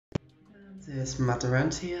It's Matt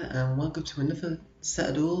around here, and welcome to another set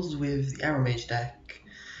of duels with the Aromage deck.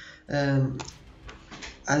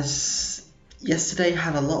 As yesterday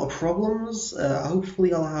had a lot of problems,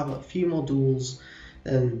 hopefully I'll have a few more duels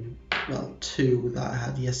than, well, two that I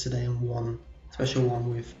had yesterday and one special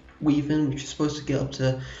one with Weaving, which is supposed to get up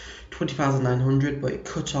to 20,900, but it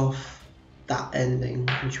cut off that ending,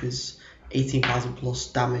 which was 18,000 plus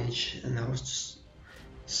damage, and that was just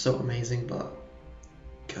so amazing, but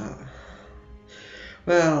God.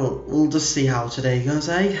 Well, we'll just see how today goes,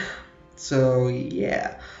 eh? So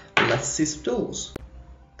yeah, let's see some duels.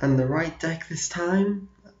 And the right deck this time.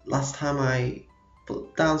 Last time I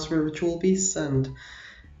put down some ritual beasts and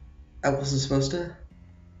I wasn't supposed to.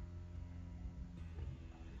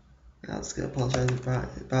 I was gonna apologise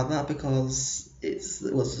about that because it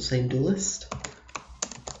was the same duelist.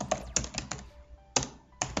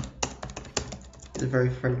 He's a very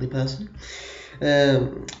friendly person.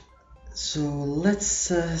 So let's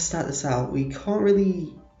start this out. We can't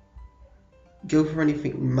really go for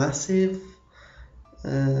anything massive.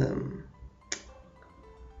 I'm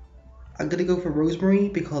gonna go for Rosemary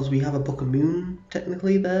because we have a Book of Moon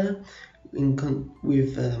technically there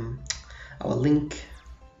with our link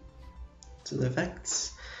to the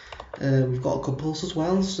effects. We've got a Compulse as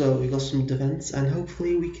well, so we've got some defense, and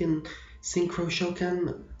hopefully we can Synchro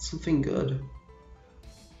Shokan something good.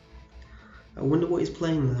 I wonder what he's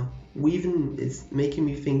playing now. Weaving is making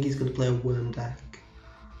me think he's going to play a worm deck,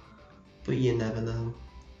 but you never know.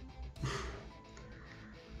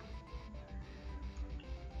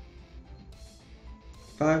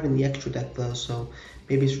 5 in the extra deck though, so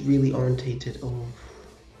maybe it's really orientated. Oh,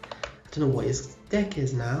 I don't know what his deck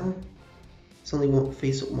is now. It's only one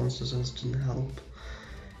face-up monsters, so it doesn't help.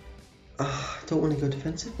 I don't want to go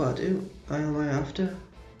defensive, but I do. I have to.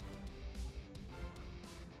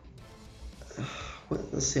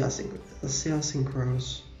 Let's see our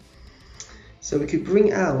synchros. So we could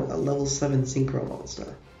bring out a level 7 synchro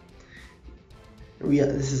monster.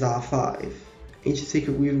 This is our 5. Ancient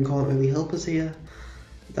Secret Weaving can't really help us here.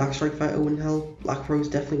 Dark Strike Fighter wouldn't help. Black Rose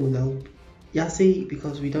definitely wouldn't help. Yassi,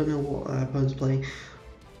 because we don't know what our opponent's playing.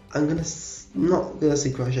 I'm not gonna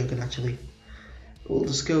synchro Shogun actually. We'll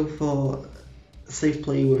just go for a safe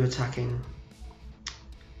play with attacking.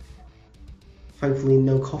 Thankfully,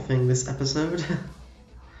 no coughing this episode.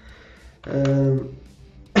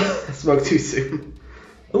 I spoke too soon.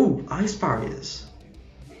 Oh, ice barriers.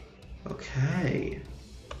 Okay.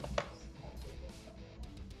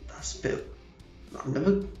 That's a bit.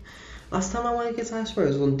 Last time I went against ice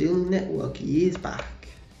barriers was on Duel Network years back,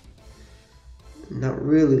 and that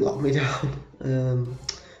really locked me down.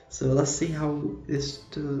 So let's see how this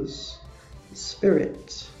does.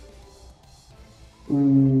 Spirit.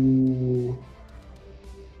 Ooh.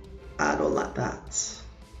 I don't like that.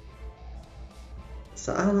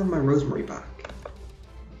 So I don't have my Rosemary back.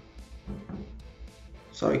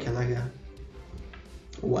 Sorry, Kanaga.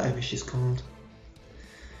 Or whatever she's called.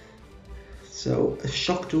 So a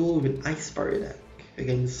shock duel with an ice barrier deck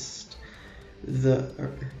against the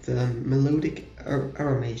melodic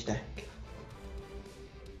Aromage deck.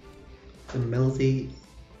 The melody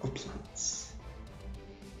of plants.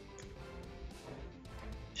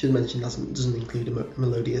 Should mention that doesn't include a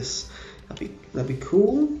melodious. That'd be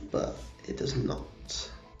cool, but it does not.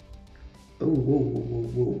 Oh,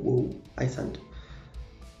 whoa, ice hand.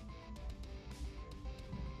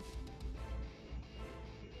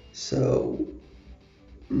 So,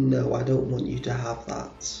 no, I don't want you to have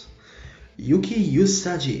that. Yuki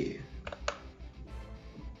Usagi.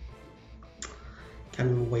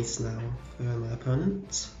 Kind of a waste now for my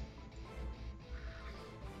opponent.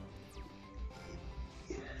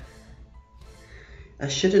 I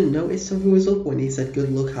should have noticed something was up when he said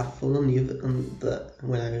good luck, have fun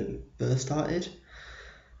when I first started,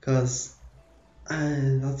 because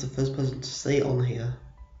that's the first person to say it on here.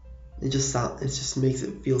 It just makes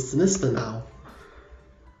it feel sinister now.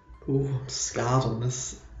 Ooh, I'm scarred on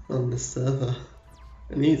this server.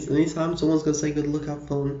 Anytime someone's gonna say good luck, have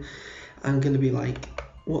fun, I'm gonna be like,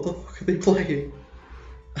 what the fuck are they playing?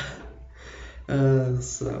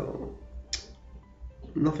 So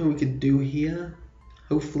nothing we could do here.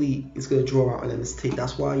 Hopefully it's going to draw out an MST,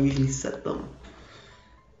 that's why I usually set them.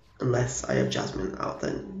 Unless I have Jasmine out,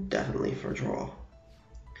 then definitely for a draw.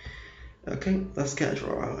 Okay, let's get a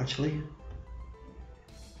draw out actually.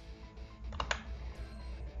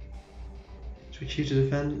 Switch you to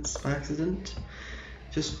defense by accident,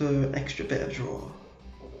 just for extra bit of draw.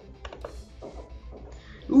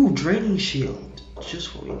 Ooh, Draining Shield,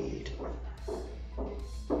 just what we need.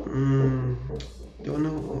 I don't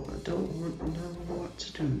know what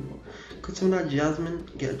to do. Could someone like Jasmine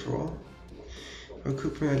get a draw? I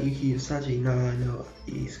could bring out Yuki Usagi. Now I know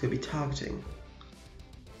he's going to be targeting.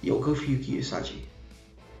 Yo, go for Yuki Usagi.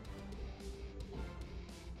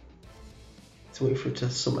 Let's wait for it to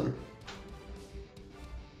summon.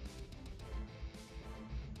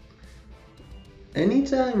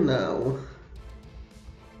 Anytime now.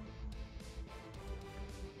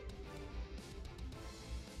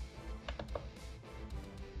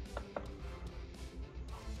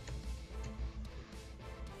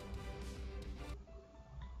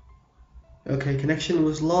 Okay, connection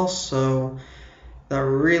was lost, so that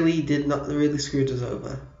really screwed us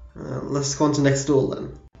over. Let's go on to next duel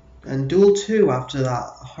then. And duel 2 after that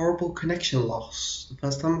horrible connection loss. The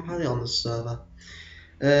first time I've had it on this server.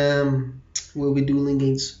 We'll be dueling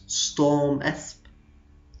against Storm Esp.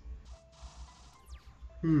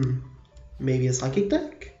 Maybe a psychic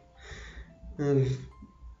deck?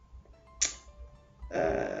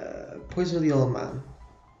 Poison of the Old Man.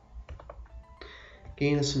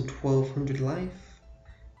 Gain us some 1200 life.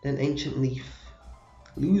 Then Ancient Leaf.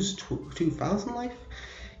 Lose 2000 life.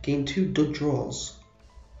 Gain 2 dud draws.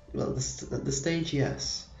 Well, at this stage,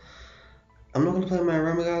 yes. I'm not going to play my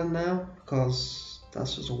Aromage now because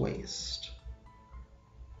that's just a waste.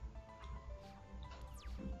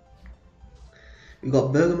 We've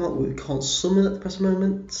got Bergamot, we can't summon at the present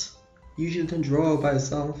moment. Usually can draw by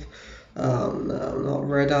itself. Oh no, not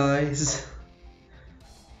Red Eyes.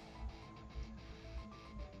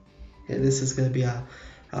 Yeah, this is going to be a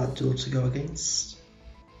hard duel to go against.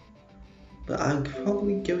 But I'm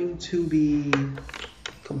probably going to be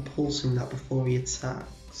compulsing that before he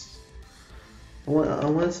attacks. I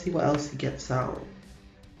want to see what else he gets out.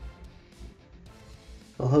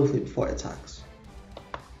 Well, hopefully before he attacks.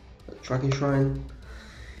 Dragon Shrine.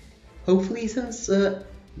 Hopefully he sends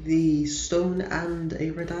the stone and a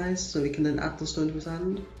Red Eyes so he can then add the stone to his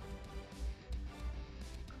hand.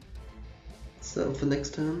 So for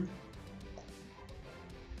next turn.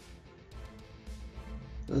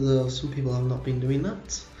 Although some people have not been doing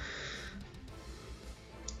that.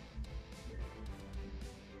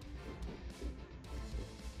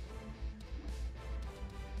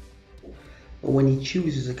 Or when he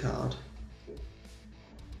chooses a card.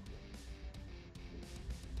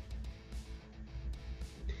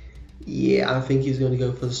 Yeah, I think he's going to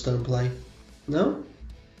go for the stone play. No?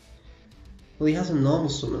 Well, he has a normal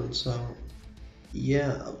summon, so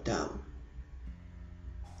yeah, oh damn.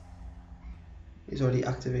 He's already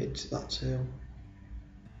activated that too.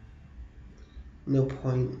 No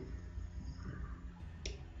point.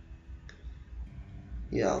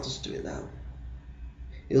 Yeah, I'll just do it now.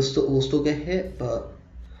 We'll still get hit, but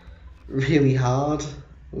really hard.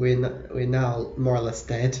 We're now more or less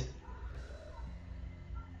dead.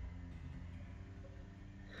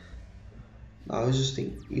 I was just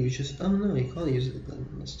thinking, oh no, you can't use it then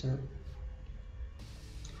this time.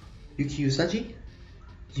 Yuki Usagi?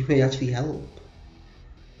 You may actually help.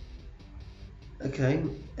 Okay,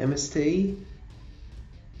 MST.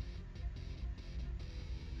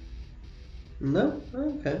 No?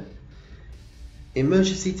 Okay.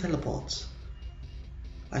 Emergency teleport.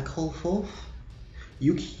 I call forth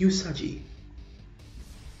Yuki Usagi.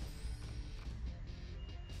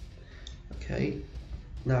 Okay.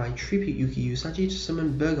 Now I tribute Yuki Usagi to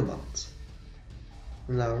summon Bergamot.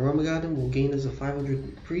 Now Aromage will gain us a 500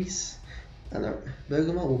 increase, and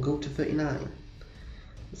Bergamot will go to 39.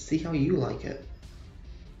 Let's see how you like it.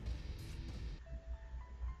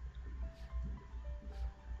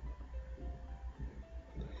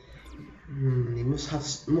 He must have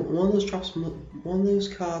one of those traps. One of those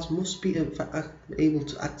cards must be able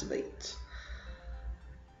to activate.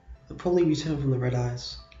 They'll probably return from the Red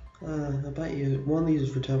Eyes. I bet you one of these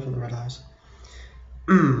is return from the Red Eyes.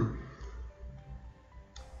 I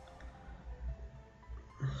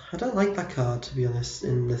don't like that card, to be honest,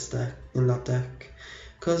 in that deck,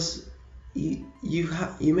 because you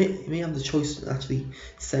may have the choice to actually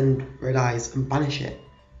send Red Eyes and banish it.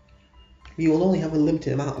 You will only have a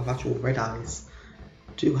limited amount of actual Red Eyes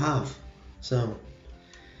to have, so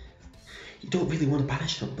you don't really want to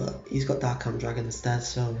banish them, but he's got Dark Dragon instead,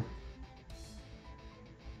 so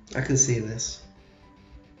I can see this.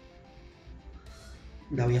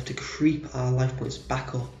 Now we have to creep our life points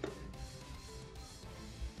back up.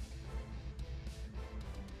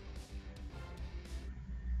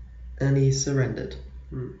 And he surrendered.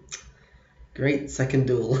 Great second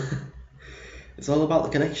duel. It's all about the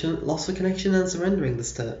connection, loss of connection and surrendering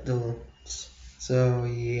this duel. So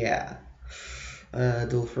yeah.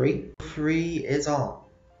 Duel 3. Duel 3 is on.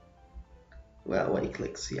 Well, when he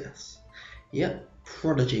clicks, yes. Yep,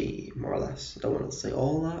 Prodigy, more or less. I don't want to say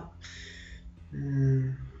all that.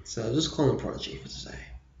 So I'll just call him Prodigy for today.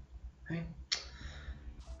 Okay.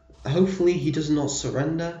 Hopefully he does not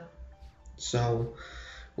surrender, so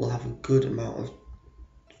we'll have a good amount of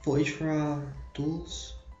footage for our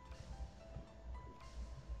duels.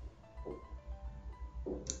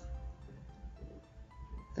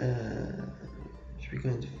 Should we go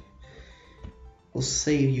into... We'll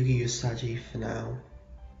save Yu-Gi-Oh! Saji for now.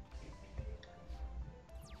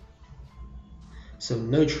 So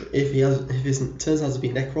no, if it turns out to be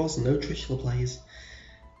Necros, no Trishula plays.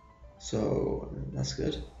 So that's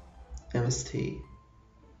good. MST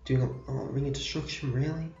doing a Ring of Destruction,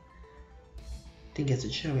 really? Didn't get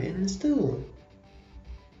to show it in still.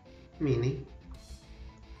 Meanie.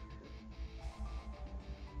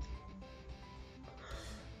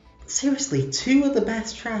 Seriously, 2 of the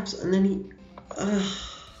best traps, and then he.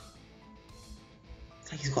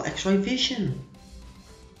 It's like he's got X-ray vision.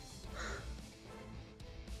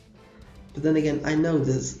 But then again, I know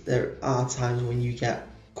there are times when you get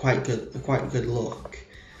quite good luck.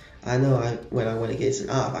 I know when I went against an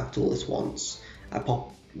artifact duelist once, I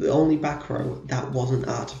popped the only back row that wasn't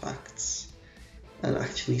artifacts, and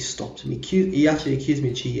actually stopped me. He actually accused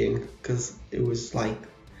me of cheating because it was like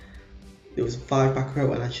there was 5 back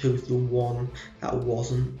row and I chose the one that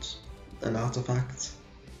wasn't an artifact.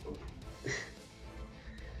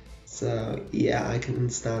 So yeah, I can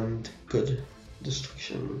understand good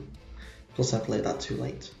destruction. Plus I played that too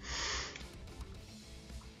late.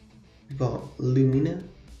 We've got Lumina.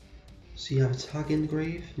 So you have a tag in the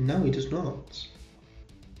grave? No, he does not.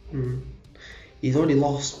 He's already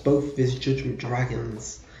lost both of his Judgment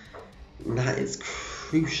Dragons. And that is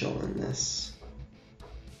crucial in this.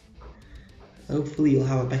 Hopefully you'll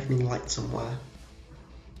have a Beckoning Light somewhere.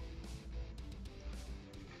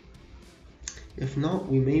 If not,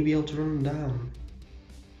 we may be able to run him down.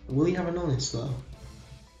 Will he have an Honest though?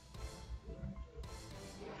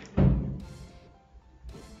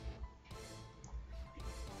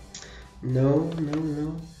 No,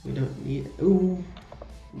 we don't need it. Ooh,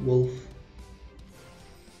 Wolf.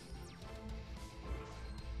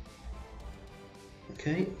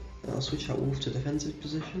 Okay, I'll switch that Wolf to defensive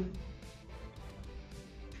position.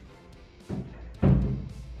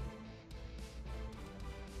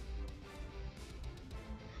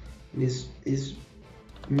 His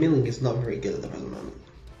milling is not very good at the present moment.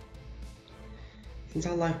 Since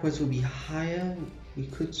our life points will be higher, we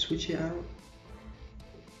could switch it out.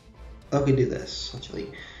 Okay, do this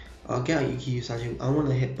actually. I'll get out Yu-Gi-Oh! Saji. I want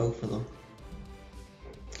to hit both of them.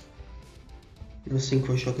 No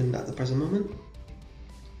Synchro Shogun at the present moment.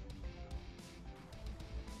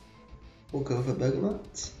 We'll go for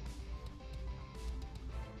Bergamot.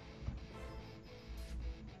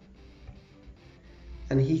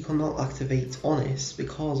 And he cannot activate Honest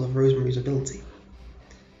because of Rosemary's ability.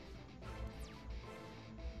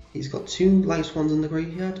 He's got 2 Lightsworns in the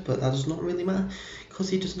graveyard, but that does not really matter because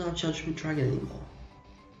he does not have Judgment Dragon anymore.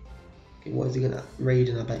 Okay, what is he gonna?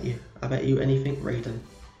 Raiden, I bet you. I bet you anything, Raiden.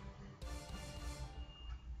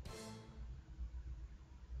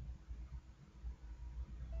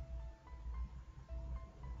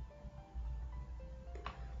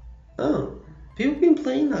 Oh, people have been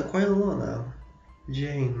playing that quite a lot now.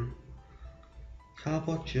 Jane.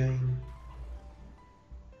 Carbot Jane.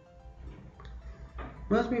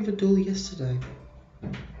 Reminds me of a duel yesterday.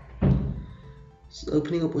 It's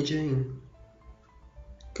opening up with Jane.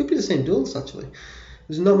 Could be the same duels actually.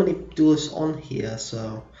 There's not many duelists on here,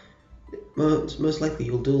 so most likely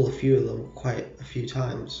you'll duel a few of them quite a few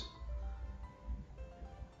times.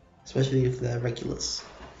 Especially if they're regulars.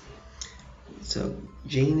 So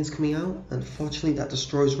Jane is coming out, and unfortunately that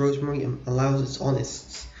destroys Rosemary and allows its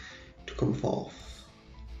Honests to come forth.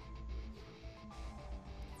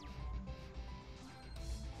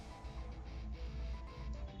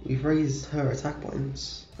 We've raised her attack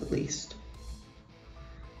points, at least.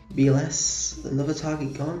 BLS, another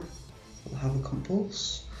target gone. We'll have a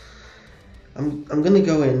compulse. I'm gonna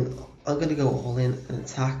go in. I'm gonna go all in and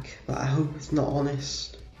attack, but I hope it's not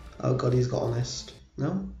Honest. Oh god, he's got Honest.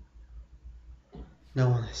 No? No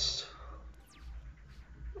Honest.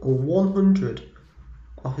 100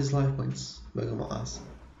 of his life points. Bergamot has.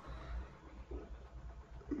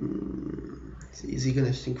 Is he gonna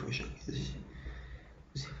Synchro Shock?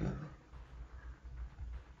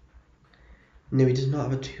 No, he does not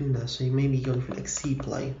have a tuner, so he may be going for an XC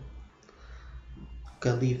play. I'm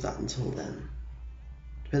gonna leave that until then.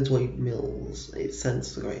 Depends what he mills. It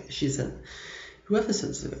sends the great. She sent. Whoever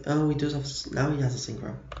sends the great. Oh, he does have. Now he has a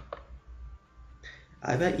Synchro.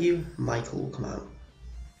 I bet you Michael will come out.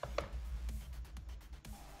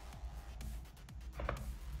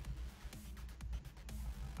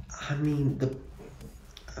 I mean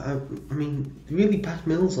really bad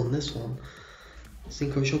mills on this one.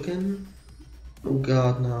 Synchro Shuriken? Oh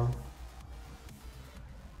god, no.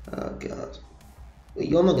 Oh god. Well,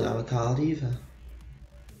 you're not gonna have a card either.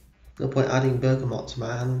 No point adding Bergamot to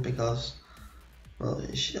my hand because, well,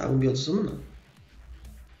 I won't be able to summon them.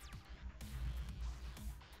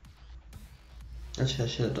 Actually, I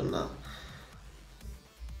should have done that.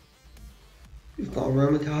 We've got a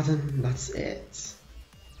Roma Garden, that's it.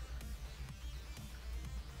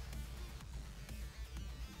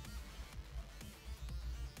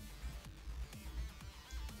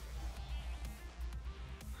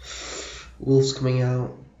 Wolf's coming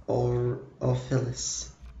out, or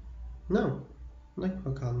Phyllis. No,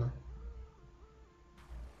 Necro Gardener.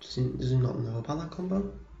 Does he not know about that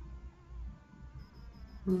combo?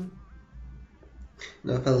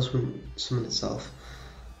 No, Phyllis wouldn't summon itself.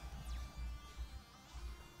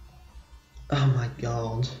 Oh my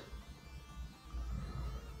god.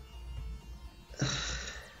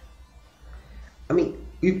 I mean,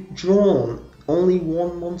 we've drawn only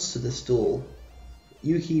one monster this duel.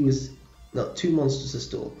 Yuki was, no, 2 monsters this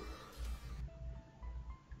duel.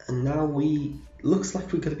 And now looks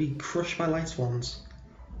like we're going to be crushed by Lightsworns.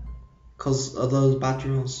 Because of those bad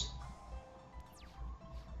draws.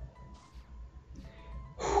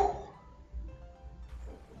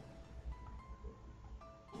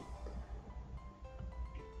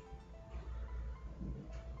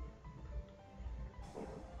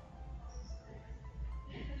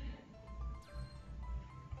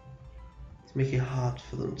 To make it hard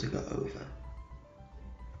for them to go over.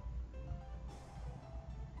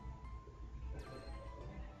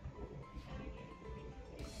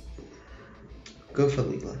 Go for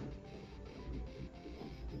Leela.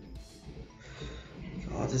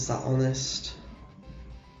 God, is that honest?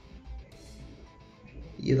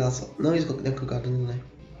 Yeah, that's... No, he's got Necro Garden, isn't he?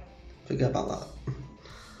 Forget about that.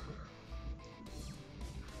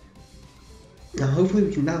 Now, hopefully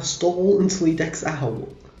we can now stall until he decks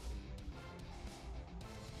out.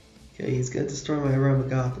 Okay, he's going to destroy my Aroma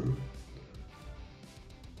Garden.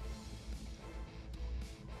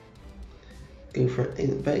 Go for it.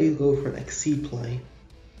 I bet he'll go for an Exceed play.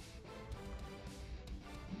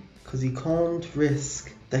 Because he can't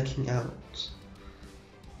risk decking out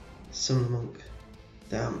Summon Monk.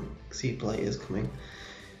 Damn, Exceed play is coming.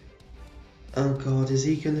 Oh god, is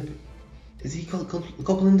he got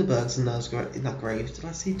Goblin Lindenbergs in that grave? Did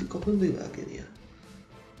I see the Goblin Lindenberg in here?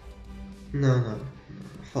 No.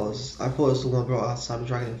 I thought it was the one I brought out Cyber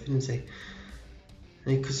Dragon Infinity.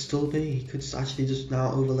 And it could still be. He could actually just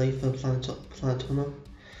now overlay for Planetomus.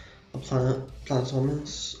 Or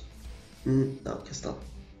Planetomus. No, guess not.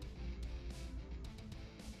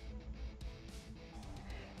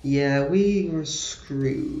 Yeah, we were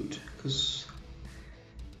screwed. Because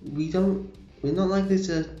we're not likely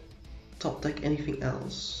to top deck anything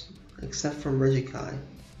else. Except from Regikai.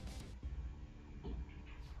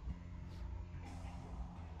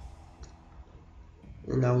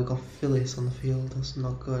 And now we got Phyllis on the field, that's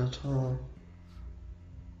not good at all.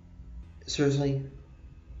 Seriously.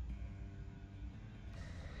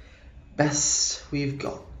 Best we've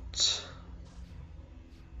got.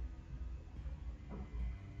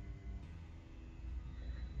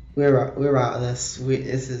 We're out of this.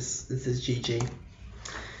 This is GG.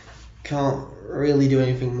 Can't really do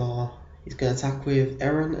anything more. He's gonna attack with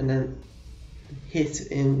Aaron and then hit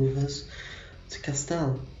in with us to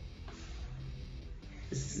Castell.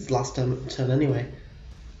 This is his last turn anyway.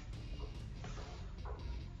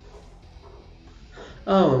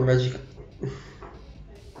 Oh, and Reggie.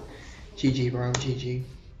 GG, bro, GG.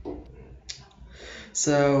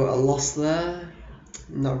 So, a loss there.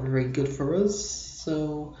 Not very good for us.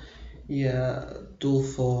 So, yeah, Duel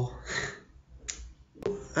 4.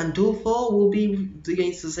 And Duel 4 will be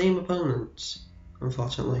against the same opponent,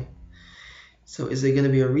 unfortunately. So, is there going to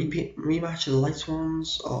be a rematch of the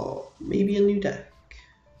Lightsworns or maybe a new deck?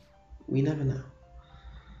 We never know.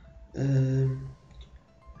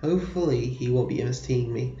 Hopefully he won't be MSTing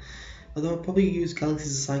me. Although I'll probably use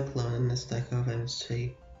Galaxy's Cyclone in this deck of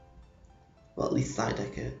MST. Well, at least side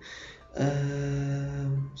deck it.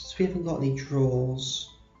 Since we haven't got any draws.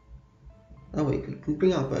 Oh wait, we can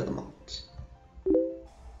bring out Bergamot.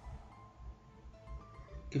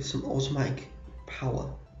 Give some automatic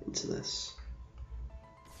power into this.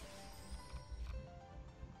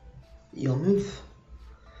 Your move.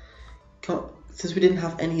 Since we didn't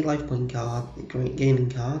have any life point gaining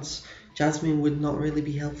cards, Jasmine would not really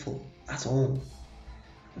be helpful at all.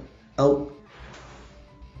 Oh,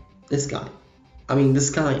 this guy. I mean,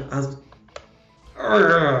 this guy has.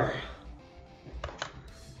 I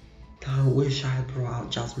wish I had brought out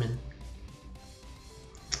Jasmine.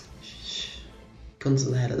 Guns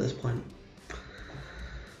to the head at this point.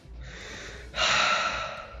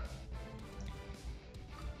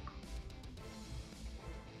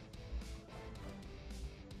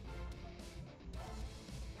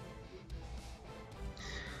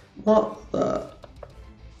 What the?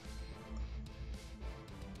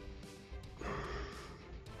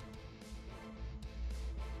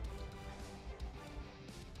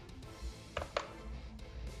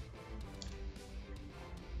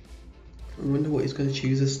 I wonder what he's going to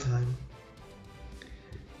choose this time.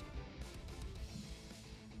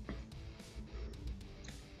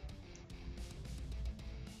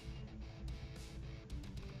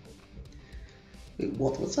 Wait,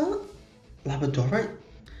 what was that? Labradorite?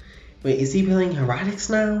 Wait, is he playing Hieratics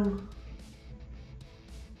now?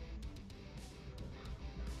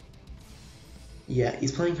 Yeah,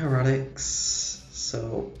 he's playing Hieratics,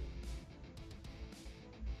 so...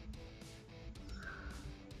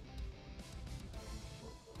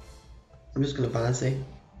 I'm just gonna vanity.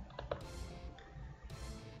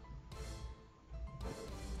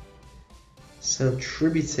 So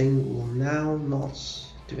tributing will now not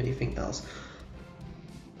do anything else.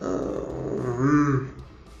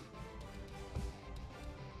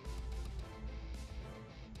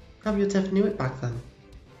 Have your Tef knew it back then.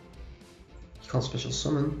 You can't special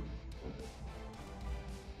summon.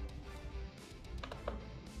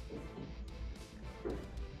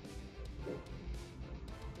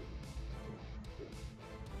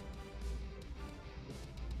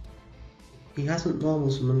 He hasn't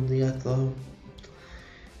normal summoned yet though.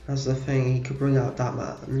 That's the thing, he could bring out that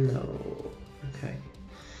man. No. Okay.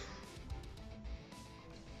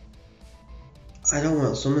 I don't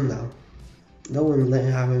want to summon now. No one let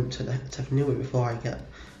him have him to Tefnui before I get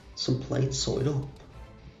some plates sorted up.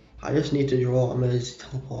 I just need to draw emergency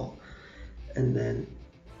teleport, and then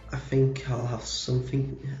I think I'll have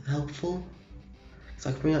something helpful.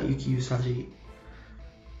 So I can bring out Yuki Usagi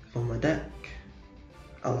from my deck.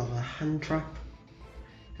 I'll have a hand trap,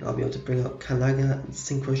 and I'll be able to bring out Kanaga and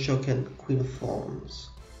Synchro Shoken, Queen of Thorns.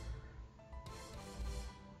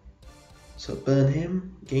 So burn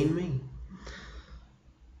him, gain me.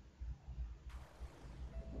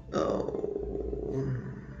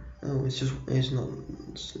 Oh, it's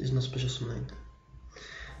not special summoning.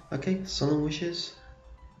 Okay, Solemn Wishes.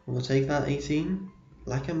 We'll take that 18,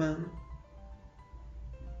 like a man.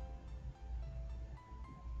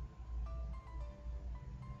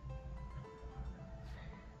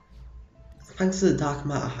 Thanks to the Dark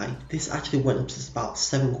Matter hype, this actually went up to about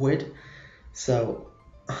 7 quid. So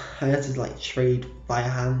I had to like trade Fire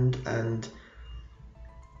Hand and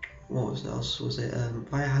what else was it?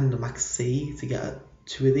 Fire Hand and Max C to get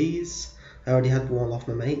 2 of these. I already had one off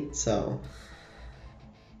my mate, so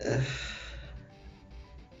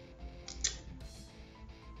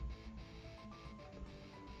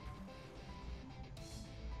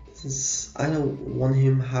since I don't want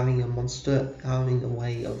him having a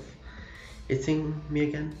way of hitting me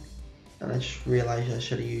again, and I just realised I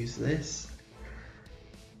should have used this.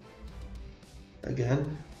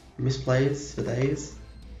 Again, misplays for days.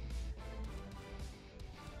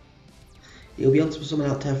 You'll be able to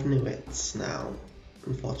summon out Tefnuits now,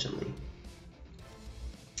 unfortunately.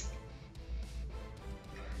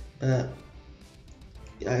 But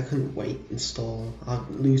I couldn't wait and stall. I'd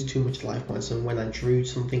lose too much life points, and when I drew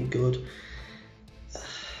something good,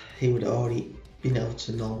 he would have already been able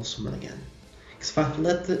to normal summon again. Because if I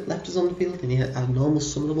left us on the field and he had a normal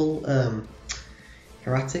summonable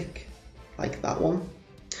Hieratic, like that one,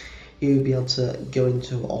 he would be able to go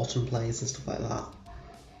into autumn plays and stuff like that.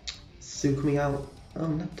 Sue coming out. Oh,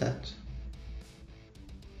 not dead.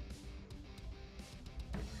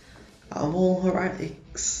 Out of all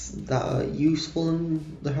Hieratics that are useful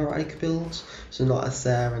in the Hieratic builds, so not a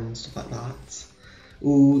Sarah and stuff like that.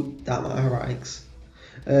 Ooh, that might Hieratics.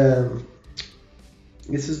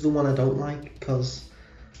 This is the one I don't like because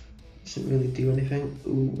it doesn't really do anything.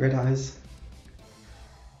 Ooh, red eyes.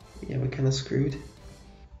 Yeah, we're kind of screwed.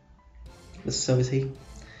 But so is he.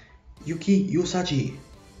 Yuki Usagi.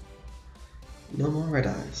 No more red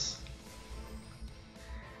eyes.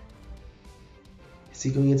 Is he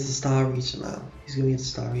going into Star Reacher now? He's going into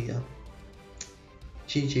Star Reacher.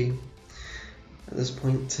 GG. At this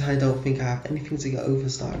point, I don't think I have anything to get over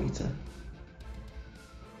Star Reacher.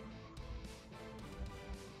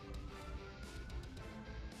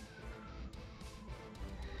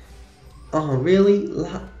 Oh, really?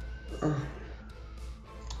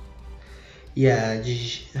 Yeah,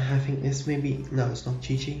 GG. I think this maybe... No, it's not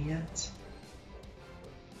GG yet.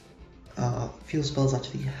 Field spells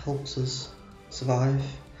actually helps us survive.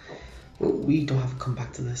 But we don't have to come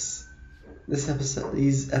back to this. This episode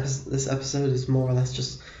is more or less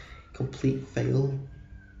just complete fail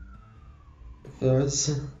for us.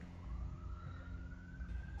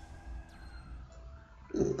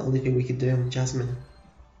 The only thing we could do, Jasmine.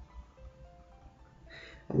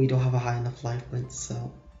 And we don't have a high enough life points,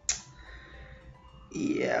 so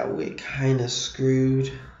yeah, we're kind of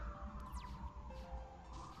screwed.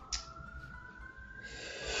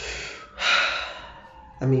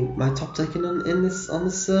 I mean, my top taking on this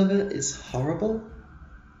server is horrible,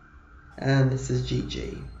 and this is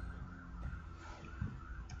GG.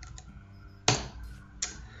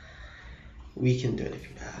 We can do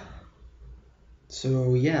anything better.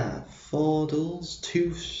 So yeah, 4 duels,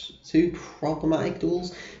 two problematic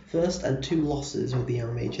duels first, and 2 losses with the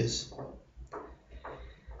Aromages.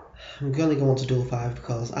 I'm gonna go on to Duel 5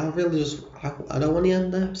 because I really I don't want to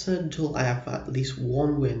end the episode until I have at least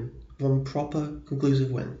one win, one proper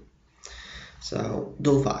conclusive win. So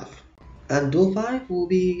Duel 5, and Duel 5 will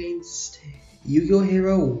be against Yu-Gi-Oh!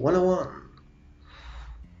 Hero 101.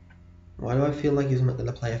 Why do I feel like he's not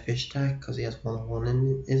gonna play a fish deck? Because he has 101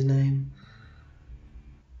 in his name.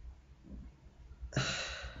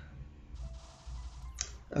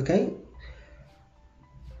 Okay.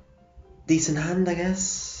 Decent hand, I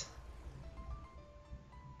guess.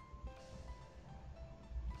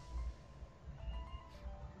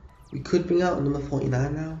 We could bring out number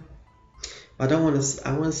 49 now. But I don't want to.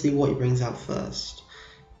 I want to see what he brings out first.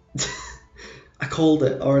 I called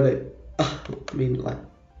it already. I mean, like,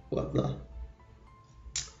 what the?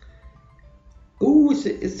 Ooh,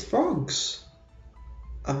 it's frogs.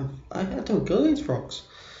 I don't go against frogs.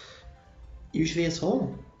 Usually at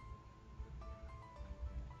all.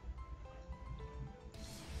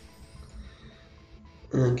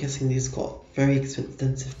 And I'm guessing these got very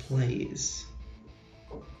extensive plays.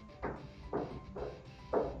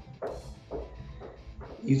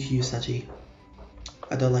 Yuki Usagi.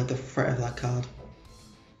 I don't like the threat of that card.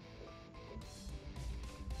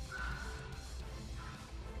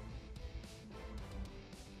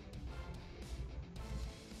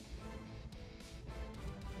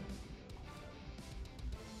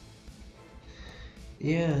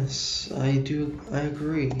 Yes, I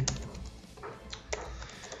agree.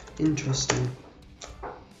 Interesting.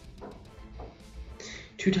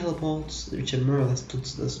 2 teleports, which are more or less done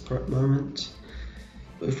to this current moment.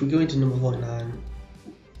 But if we go into number 49,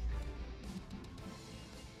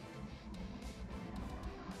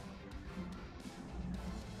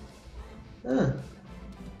 I'm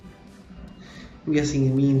guessing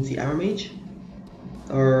it means the Aromage,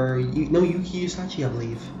 or no, Yuki Usagi, I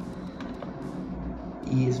believe.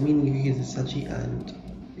 He is meaning Yuki Usagi and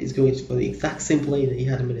is going for the exact same play that he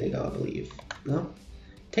had a minute ago, I believe. No?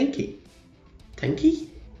 Tenki? Tenki?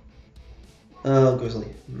 Oh,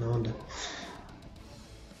 Grizzly. No wonder.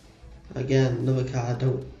 Again, another card I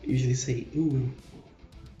don't usually see. Ooh.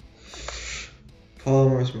 Poor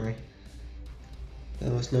Rosemary.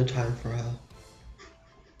 There was no time for her.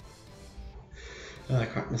 I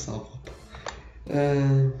cracked myself up.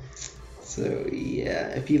 So yeah,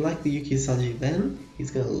 if you like the Yuki Usagi then,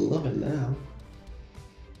 he's gonna love it now.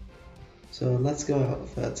 So let's go out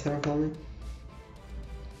for Terraforming.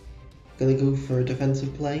 Gonna go for a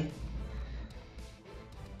defensive play.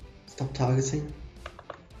 Stop targeting.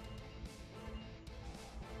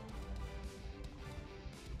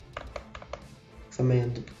 I may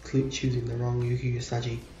end up choosing the wrong Yuki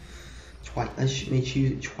Usagi twice. I may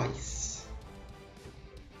choose it twice.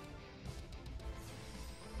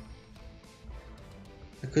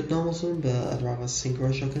 I could normal summon, but I'd rather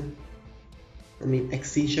Synchro Shogun. I mean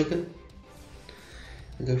XC Shogun.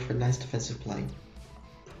 And go for a nice defensive play.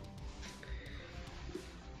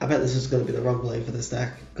 I bet this is going to be the wrong play for this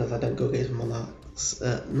deck because I don't go against Monarchs.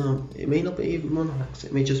 No, it may not be even Monarchs.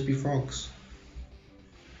 It may just be frogs.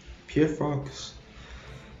 Pure frogs.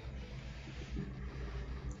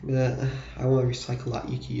 But I want to recycle that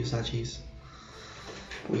Yuki Usagi's.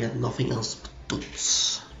 We had nothing else but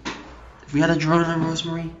duds. If we had a drone and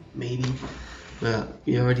Rosemary, maybe. But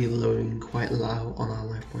we're already loading quite low on our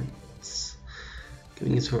life points.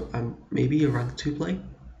 Going into maybe a rank 2 play?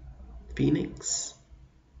 Phoenix?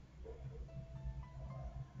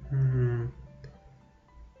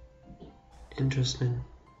 Interesting.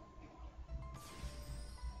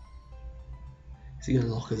 Is he gonna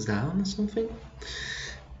lock us down or something?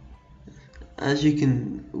 As you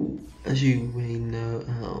may know,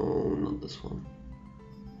 oh, not this one.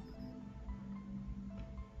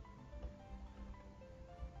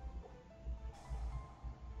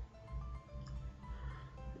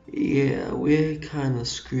 Yeah, we're kind of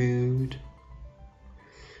screwed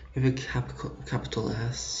with a capital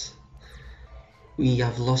S. We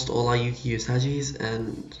have lost all our Yuki Usagis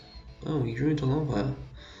and we drew into Longfire.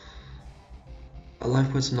 Our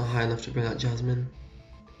life points are not high enough to bring out Jasmine.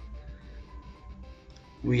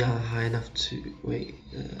 We are high enough to wait.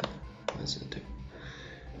 What does it do?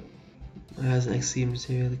 It has an XC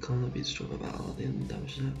material that cannot be destroyed by battle at the end of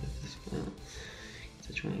damage.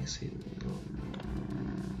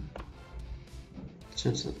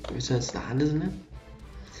 Returns to the hand, isn't it?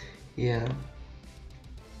 Yeah.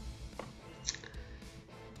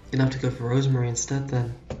 You're gonna have to go for Rosemary instead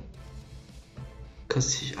then.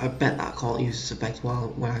 Because I bet that can't use its effect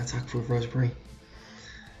when I attack with Rosemary.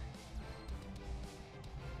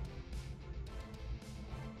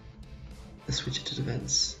 Let's switch it to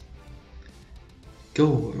defense.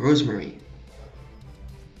 Go, Rosemary.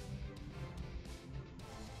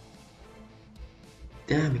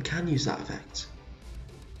 Damn, we can use that effect.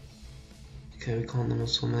 Okay, we can't normal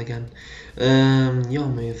summon again. Your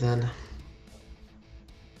move then.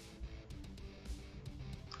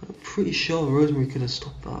 I'm pretty sure Rosemary could have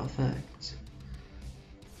stopped that effect.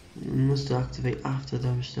 Must activate after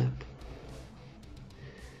damage step.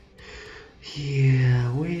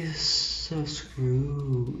 Yeah, we're so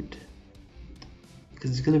screwed.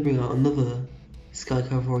 Because he's gonna bring out another Sky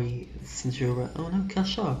Cavalry Centurion. Oh no,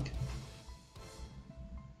 Cash Shark.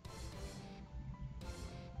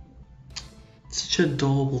 Such a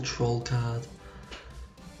adorable troll card.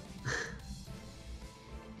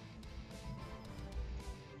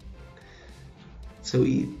 So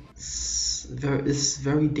it's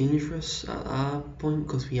very dangerous at our point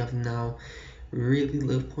because we have now really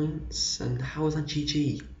low points. And how is that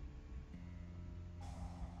GG?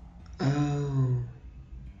 Oh,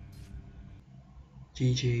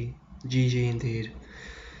 GG indeed.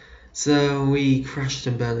 So we crashed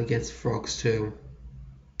and burned against Frogs too.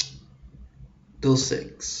 Duel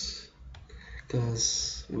 6,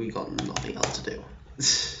 because we got nothing else to do.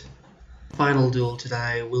 Final duel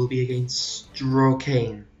today will be against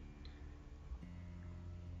Drokane.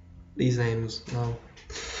 These names, no.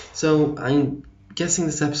 So I'm guessing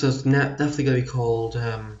this episode's definitely going to be called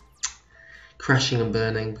Crashing and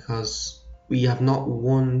Burning, because we have not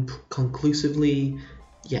won conclusively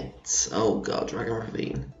yet. Oh god, Dragon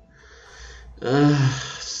Ravine.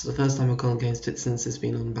 It's the first time I've gone against it since it's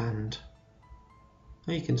been unbanned.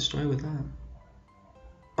 Oh, you can destroy with that.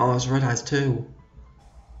 Oh, it's Red Eyes too.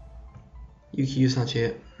 You can use that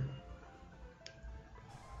yet.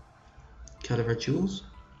 Card of Red Jewels.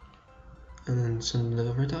 And then some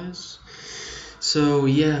other Red Eyes. So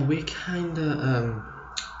yeah, we're kinda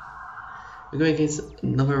we're going against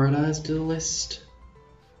another Red Eyes duelist.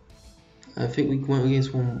 I think we went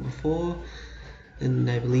against one before and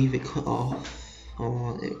I believe it cut off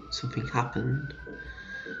or something happened.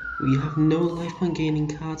 We have no life point gaining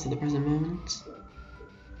cards at the present moment.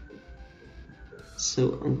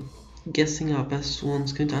 So I'm guessing our best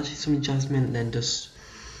one's going to actually summon Jasmine and then just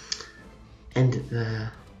end it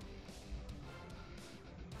there.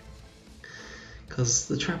 Because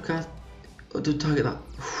the trap card to target that.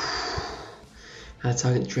 I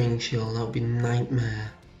target Drain Shield, that would be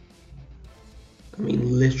nightmare. I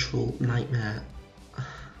mean literal nightmare.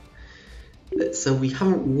 So we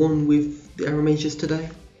haven't won with the Aromages today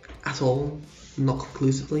at all, not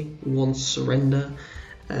conclusively. One surrender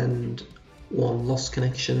and one lost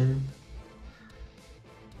connection.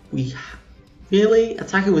 We really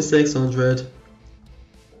attacking with 600.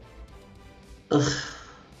 Ugh.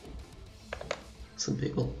 Some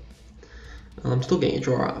people. I'm still getting a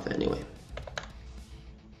draw out of it anyway.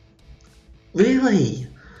 Really?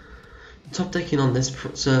 Top decking on this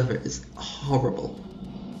server is horrible.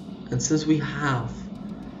 And since we have,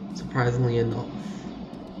 surprisingly enough,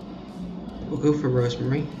 we'll go for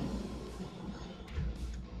Rosemary.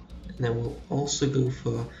 And then we'll also go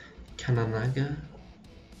for Kananaga.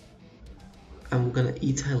 And we're gonna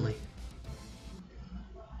eat Ellie.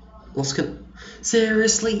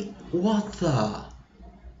 Seriously? What the?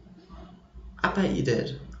 I bet you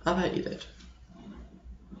did. I bet you did.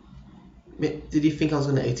 Did you think I was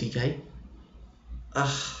gonna ATK?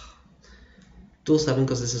 Ugh. Duel 7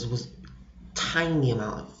 because this was tiny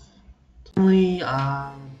amount of. Finally,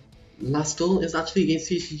 last duel is actually against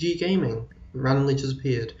TCG Gaming. Randomly just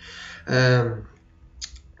appeared.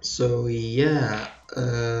 So yeah,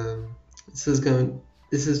 this is going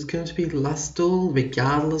to be the last duel,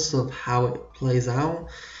 regardless of how it plays out.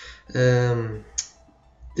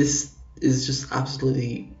 This is just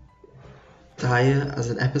absolutely dire as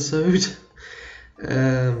an episode.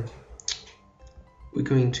 We're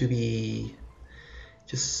going to be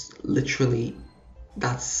just literally,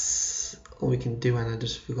 that's all we can do, and I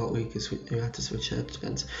just forgot we had to switch it to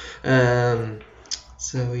defense.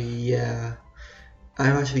 So yeah,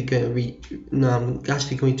 I'm actually going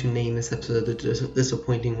to name this episode the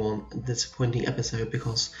disappointing episode,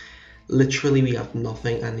 because literally we have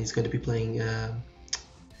nothing, and he's going to be playing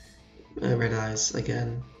Red Eyes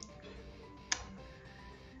again.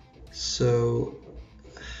 So,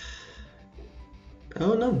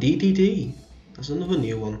 oh no, DDD. That's another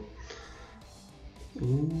new one.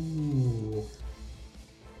 Ooh.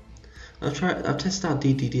 I've tested out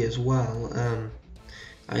DDD as well.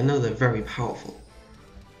 I know they're very powerful.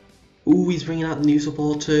 Ooh, he's bringing out the new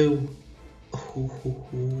support too.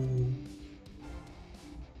 Ooh.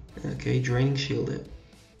 Okay, draining shield it.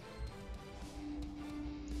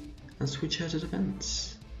 And switch her to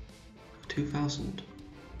defense. 2000.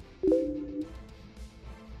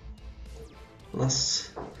 Well,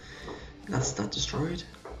 that's that destroyed.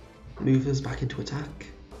 Move us back into attack.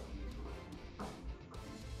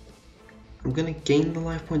 I'm gonna gain the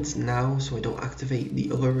life points now so I don't activate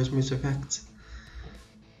the other Rosemary's effect.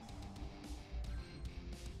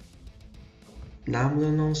 Now I'm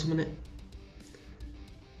gonna normal summon it.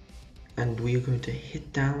 And we are going to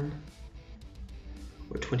hit down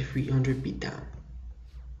with 2300 beat down.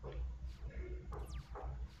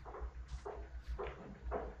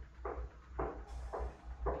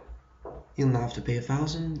 He'll now have to pay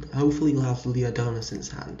 1000. Hopefully he'll have Leodonis in his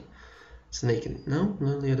hand. Snake in. No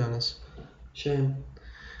Leodonis. Shame.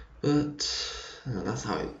 But that's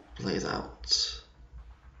how it plays out.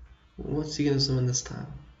 What's he gonna summon this time?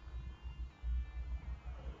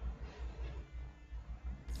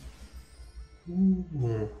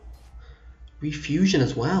 Ooh. Refusion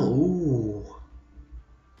as well. Ooh.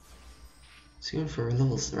 Is he going for a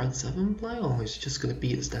level rank 7 play, or is he just gonna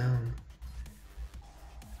beat us down?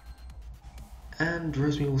 And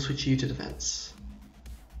Rosemary will switch you to defense.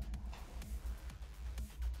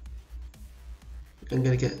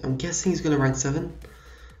 I'm guessing he's gonna rank 7.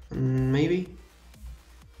 Maybe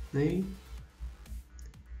I'll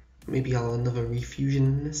have another refusion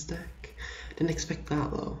in this deck. Didn't expect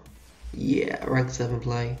that though. Yeah, rank 7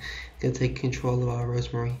 play. Gonna take control of our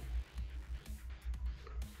Rosemary.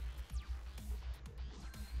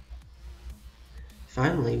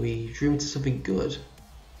 Finally, we drew into something good.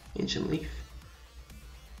 Ancient Leaf.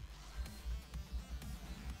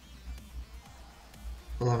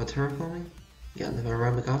 We'll have a terraforming. Get another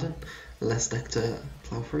Aromage Garden. Less deck to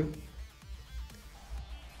plow through.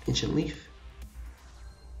 Ancient Leaf.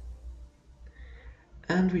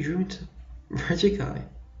 And we drew into Regikai.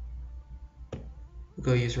 We'll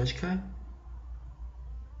go use Regikai.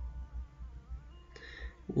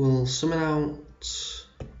 We'll summon out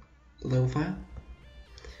Lone Fire.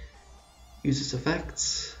 Use its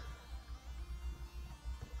effects.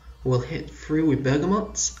 We'll hit through with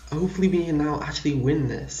Bergamots. Hopefully we can now actually win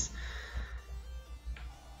this.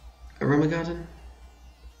 Aromage Garden.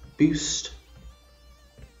 Boost.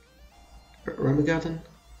 Aromage Garden.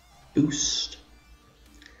 Boost.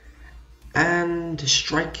 And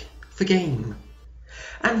strike for game.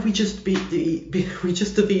 And we just defeated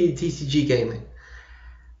TCG Gaming.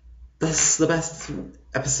 That's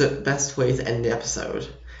the best way to end the episode.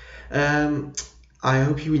 I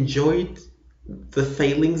hope you enjoyed the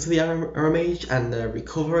failings of the Aromage and the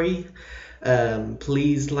recovery.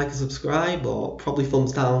 Please like and subscribe, or probably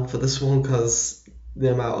thumbs down for this one, because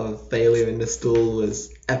the amount of failure in this duel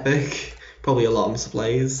was epic. Probably a lot of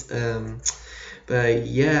misplays. But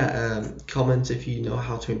yeah, comment if you know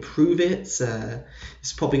how to improve it.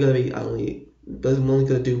 It's probably going to be I'm only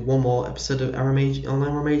going to do one more episode of Aromage,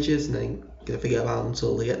 online Aromages, and then going to forget about them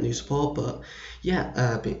until they get new support. But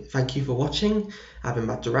yeah, thank you for watching. I've been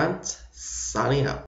Matt Durant, signing out.